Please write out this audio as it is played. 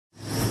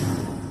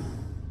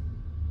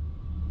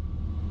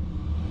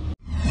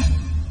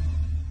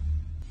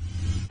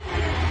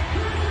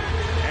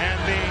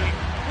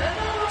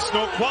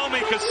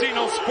Snoqualmie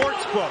Casino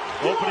Sportsbook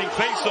opening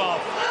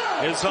faceoff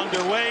is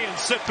underway, and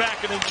sit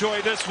back and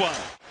enjoy this one.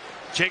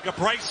 Jacob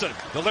Bryson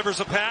delivers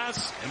a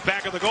pass, and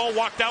back of the goal,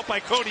 walked out by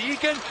Cody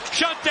Eakin,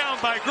 shut down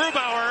by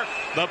Grubauer.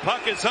 The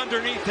puck is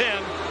underneath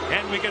him,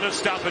 and we get a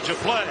stoppage of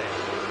play.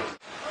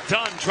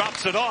 Dunn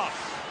drops it off,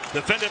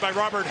 defended by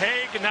Robert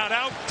Haig, not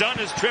out. Dunn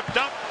is tripped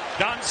up.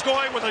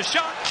 Donskoy with a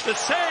shot, the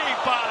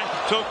save by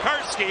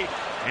Tokarski,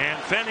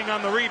 and fending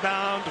on the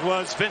rebound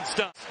was Vince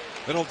Dunn.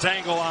 Little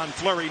tangle on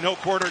Fleury, no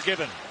quarter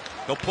given.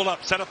 He'll pull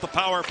up, set up the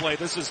power play.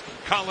 This is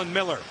Colin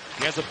Miller.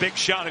 He has a big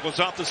shot. It goes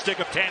off the stick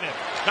of Tanev.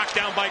 Knocked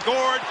down by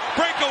Gord.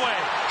 Breakaway.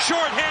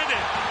 Short-handed.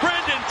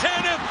 Brendan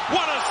Tanev.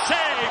 What a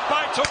save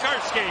by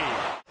Tokarski.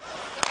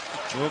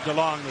 Moved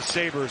along the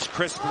Sabres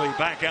crisply.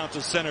 Back out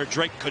to center.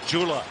 Drake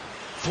Kajula.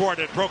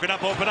 Thwarted. Broken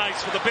up open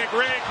ice with a big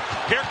rig.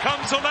 Here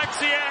comes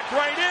Alexiak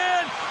right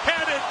in.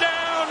 Headed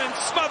down and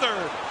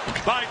smothered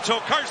by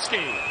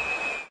Tokarski.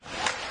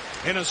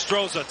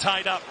 Inostroza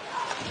tied up.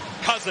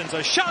 Cousins,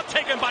 a shot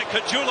taken by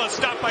Kajula,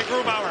 stopped by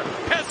Grubauer.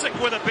 Pesek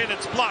with a bid,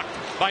 it's blocked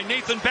by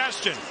Nathan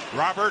Bastian.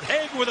 Robert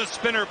Haig with a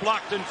spinner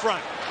blocked in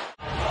front.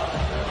 You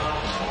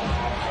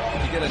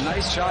get a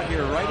nice shot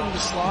here right in the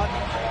slot.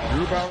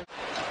 Grubauer.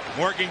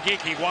 Morgan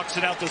Geekie walks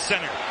it out to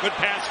center. Good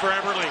pass for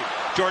Everly.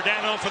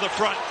 Giordano for the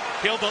front.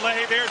 He'll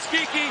delay. There's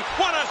Geekie.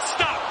 What a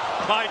stop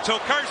by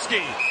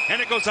Tokarski.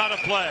 And it goes out of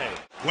play.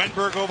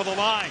 Wenberg over the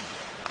line.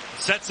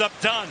 Sets up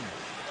Dunn.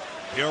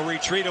 He'll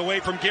retreat away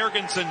from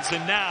Girgensons,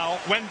 and now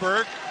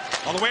Wenberg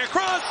all the way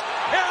across,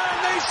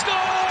 and they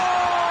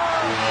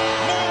score!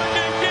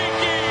 Morgan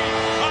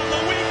Geekie on the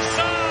weak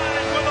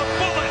side with a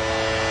bullet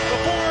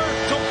before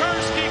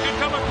Tokarski could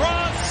come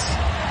across,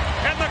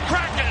 and the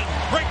Kraken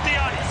break the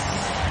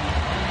ice.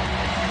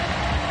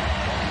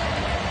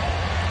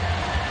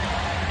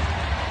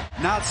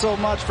 Not so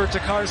much for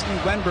Tokarski.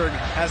 Wenberg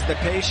has the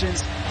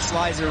patience,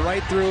 slides it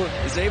right through,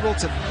 is able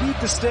to beat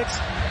the sticks,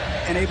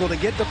 and able to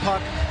get the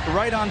puck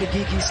right onto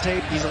Geekie's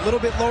tape. He's a little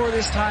bit lower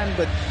this time,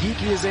 but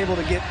Geekie is able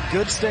to get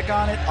good stick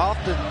on it, off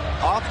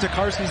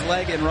Tokarski's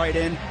leg and right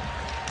in.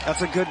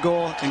 That's a good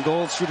goal, and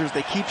goal shooters,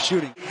 they keep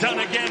shooting. Dunn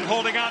again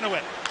holding on to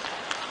it.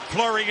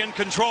 Fleury in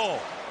control.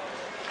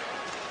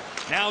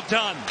 Now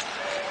Dunn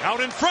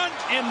out in front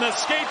in the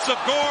skates of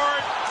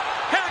Gord.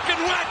 Hack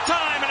and whack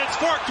time, and it's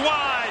forked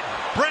wide.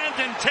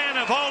 Brandon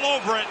Tanev all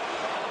over it,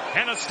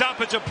 and a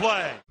stoppage of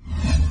play.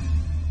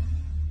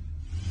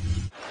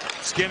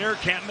 Skinner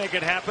can't make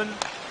it happen.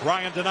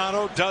 Ryan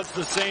Donato does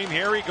the same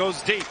here. He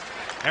goes deep.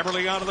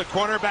 Everly onto the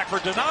corner, back for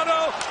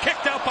Donato.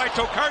 Kicked out by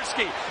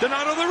Tokarski.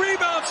 Donato the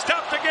rebound,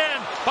 stopped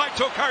again by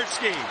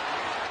Tokarski.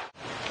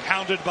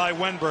 Hounded by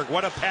Wenberg.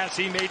 What a pass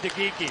he made to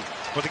Geekie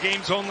for the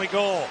game's only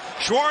goal.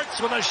 Schwartz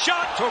with a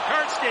shot.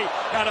 Tokarski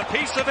got a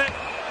piece of it,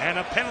 and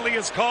a penalty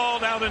is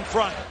called out in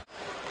front.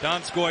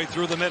 Donskoy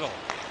through the middle.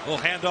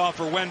 Little handoff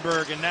for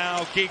Wenberg, and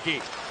now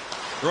Geekie.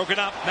 Broken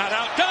up, not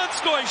out.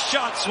 Donskoy's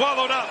shot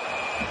swallowed up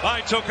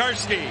by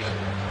Tokarski.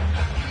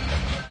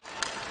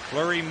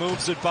 Fleury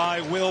moves it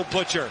by Will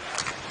Butcher.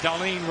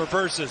 Darlene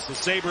reverses. The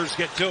Sabres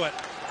get to it.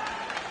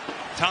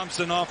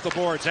 Thompson off the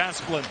boards.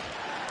 Asplund.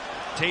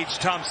 Tage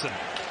Thompson.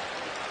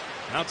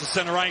 Out to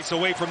center ice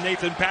away from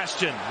Nathan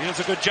Bastian. He does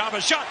a good job.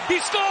 A shot. He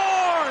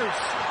scores!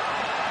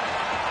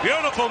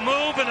 Beautiful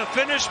move and a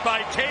finish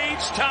by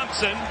Tage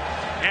Thompson.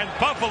 And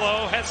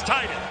Buffalo has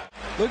tied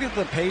it. Look at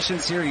the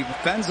patience here. He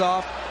fends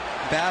off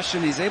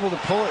Bastian. He's able to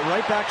pull it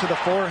right back to the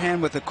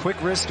forehand with a quick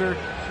wrister.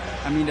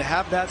 I mean, to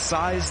have that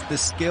size, the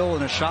skill,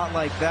 and a shot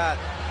like that,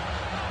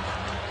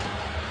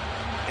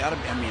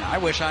 I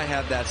wish I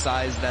had that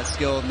size, that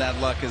skill, and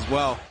that luck as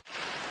well.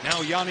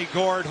 Now Yanni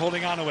Gord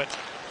holding onto it.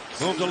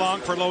 Moved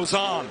along for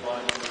Lausanne.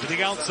 To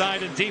the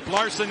outside and deep.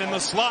 Larson in the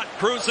slot.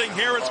 Cruising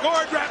here. It's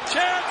Gord. Wrap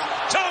chance.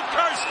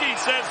 Tokarski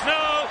says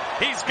no.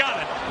 He's got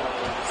it.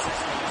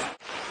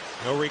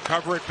 He'll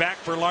recover it back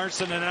for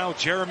Larson, and now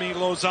Jeremy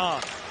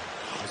Lausanne.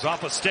 He's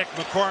off a stick.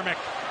 McCormick.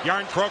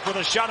 Yarncroke with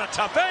a shot. A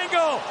tough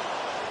angle.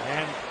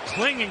 And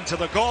clinging to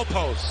the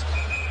goalpost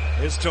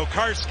is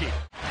Tokarski.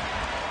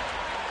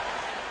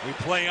 We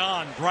play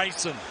on.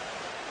 Bryson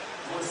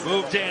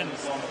moved in.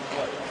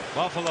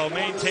 Buffalo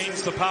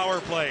maintains the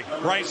power play.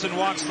 Bryson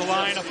walks the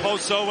line.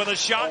 Oposo with a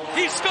shot.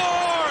 He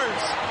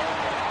scores!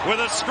 With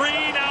a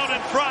screen out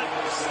in front.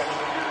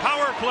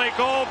 Power play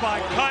goal by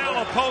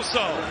Kyle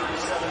Oposo.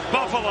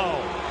 Buffalo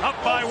up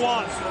by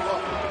 1.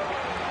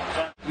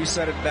 You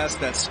said it best,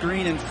 that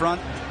screen in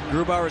front.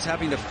 Grubauer is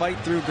having to fight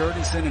through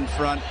Girgensson in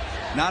front.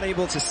 Not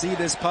able to see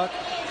this puck.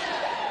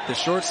 The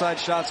short side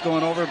shot's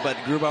going over, but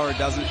Grubauer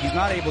doesn't. He's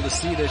not able to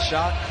see this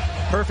shot.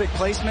 Perfect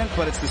placement,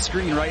 but it's the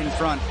screen right in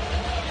front.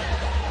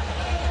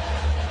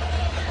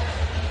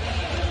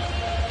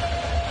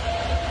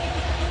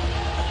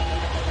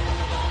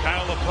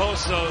 Kyle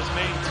Oposo has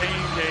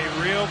maintained a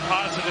real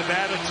positive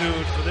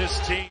attitude for this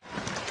team.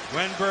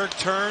 Wenberg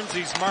turns.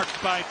 He's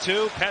marked by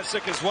 2.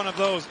 Pesek is one of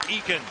those.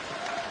 Eakin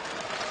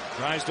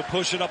tries to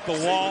push it up the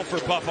wall for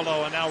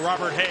Buffalo, and now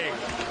Robert Haig.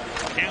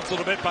 Canceled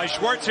a bit by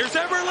Schwartz. Here's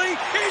Everly.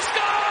 He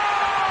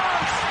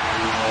scores!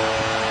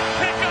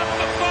 Pick up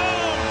the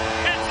phone.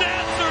 It's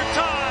answered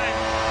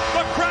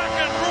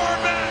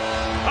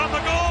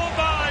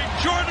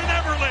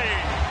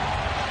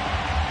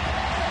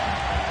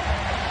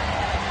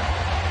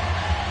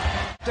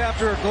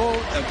After a goal,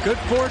 a good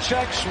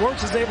forecheck,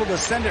 Schwartz is able to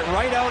send it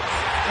right out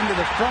into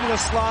the front of the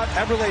slot.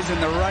 Eberle's in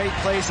the right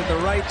place at the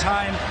right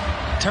time.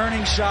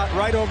 Turning shot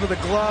right over the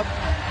glove.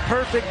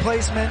 Perfect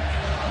placement.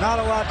 Not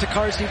a lot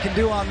Tokarski can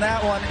do on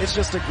that one. It's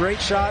just a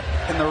great shot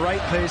and the right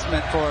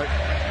placement for it.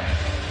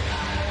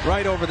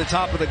 Right over the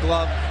top of the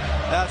glove.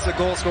 That's the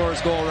goal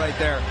scorer's goal right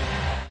there.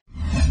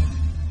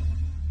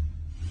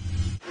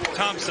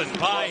 Thompson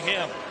by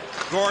him.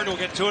 Gord will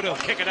get to it. He'll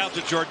kick it out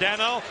to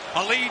Giordano.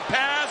 A lead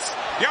pass.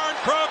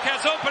 Yarncroke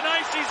has open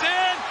ice. He's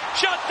in.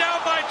 Shut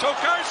down by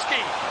Tokarski.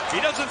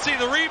 He doesn't see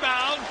the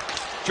rebound.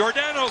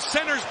 Giordano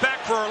centers back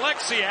for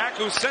Alexiak,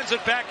 who sends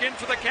it back in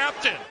for the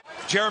captain.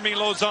 Jeremy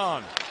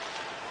Lauzon.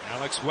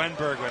 Alex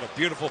Wenberg with a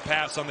beautiful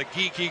pass on the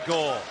geeky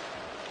goal.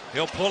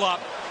 He'll pull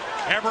up.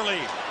 Eberle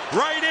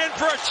right in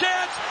for a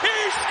chance.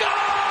 He scores!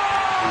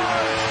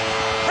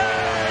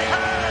 Hey,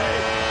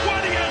 hey!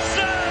 What do you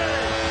say?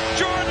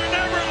 Jordan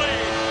Eberle,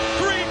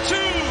 3-2,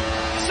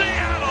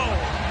 Seattle.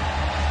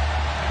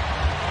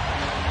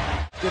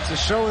 Gets a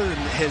show of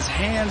his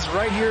hands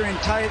right here in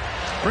tight.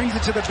 Brings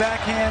it to the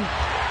backhand.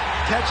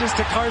 Catches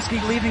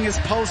Tokarski leaving his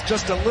post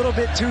just a little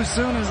bit too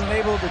soon. Isn't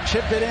able to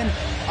chip it in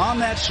on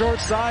that short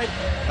side.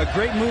 A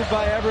great move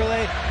by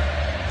Eberle.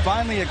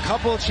 Finally, a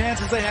couple of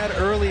chances they had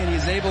early, and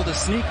he's able to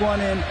sneak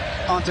one in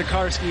on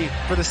Tokarski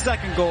for the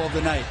second goal of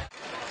the night.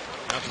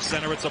 Out to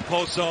center, it's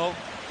Oposo.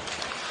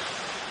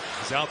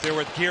 He's out there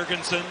with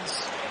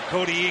Girgensons,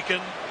 Cody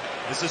Eakin.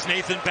 This is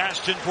Nathan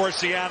Bastian for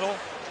Seattle.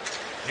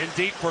 In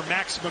deep for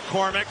Max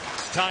McCormick.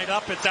 It's tied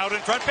up, it's out in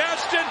front.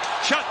 Bastian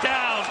shut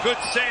down. Good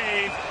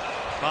save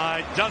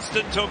by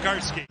Dustin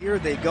Tokarski. Here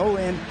they go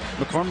in.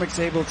 McCormick's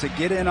able to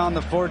get in on the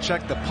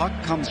forecheck. The puck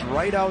comes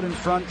right out in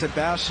front to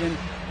Bastian.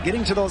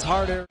 Getting to those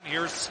hard areas.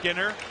 Here's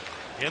Skinner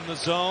in the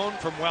zone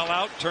from well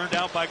out. Turned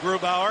out by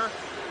Grubauer.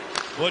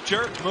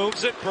 Butcher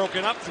moves it.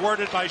 Broken up.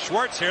 Thwarted by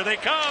Schwartz. Here they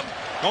come.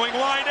 Going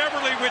wide.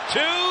 Eberle with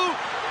two.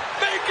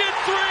 Make it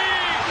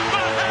three.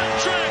 A hat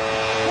trick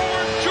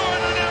for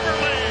Jordan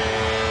Eberle.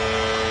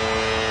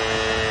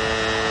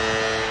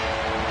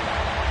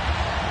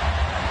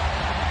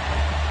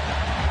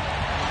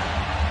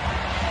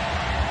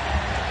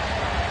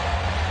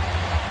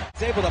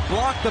 He's able to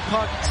block the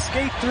puck,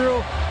 skate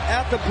through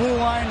at the blue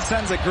line,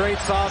 sends a great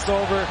sauce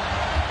over.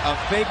 A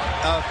fake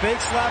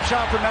slap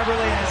shot from Eberle,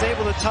 and is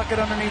able to tuck it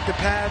underneath the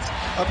pads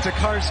of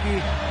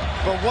Tokarski.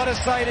 But what a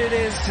sight it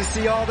is to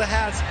see all the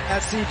hats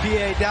at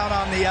CPA down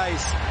on the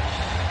ice.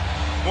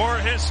 More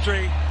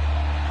history.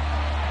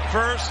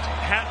 First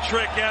hat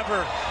trick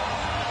ever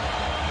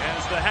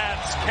as the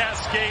hats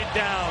cascade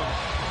down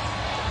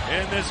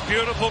in this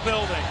beautiful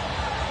building.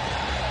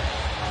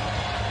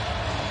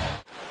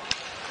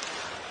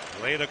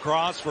 Laid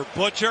across for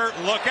Butcher.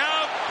 Look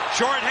out.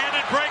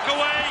 Short-handed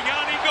breakaway.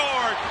 Yanni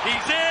Gord.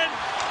 He's in.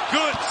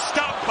 Good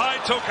stop by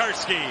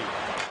Tokarski.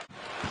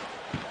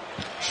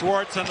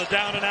 Schwartz on the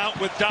down and out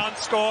with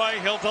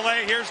Donskoy. He'll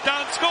delay. Here's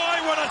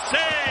Donskoy. What a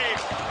save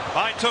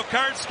by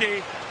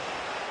Tokarski.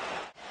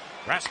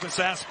 Rasmus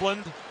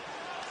Asplund.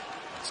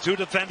 It's two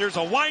defenders.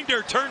 A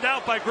winder turned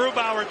out by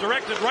Grubauer.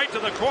 Directed right to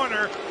the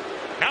corner.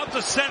 Out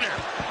to center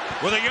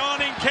with a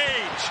yawning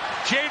cage.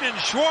 Jaden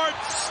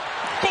Schwartz.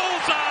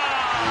 Bullseye!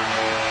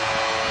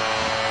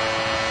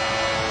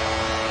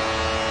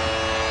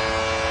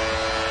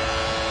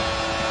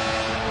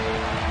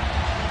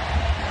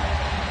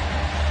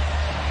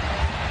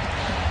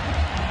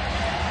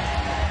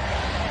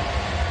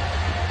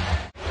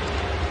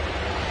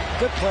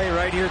 Good play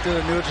right here through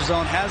the neutral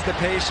zone. Has the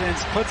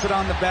patience, puts it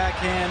on the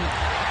backhand.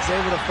 Is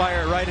able to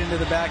fire it right into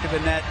the back of the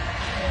net.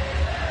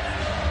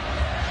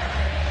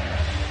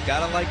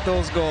 Gotta like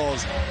those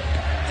goals.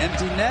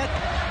 Empty net,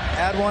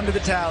 add one to the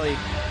tally.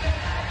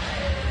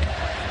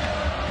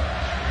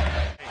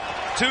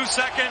 2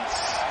 seconds.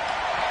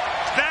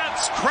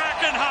 That's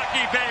Kraken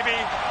hockey, baby.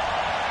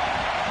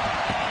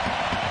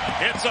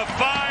 It's a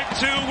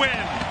 5-2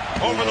 win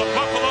over the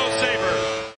Buffalo Sabres.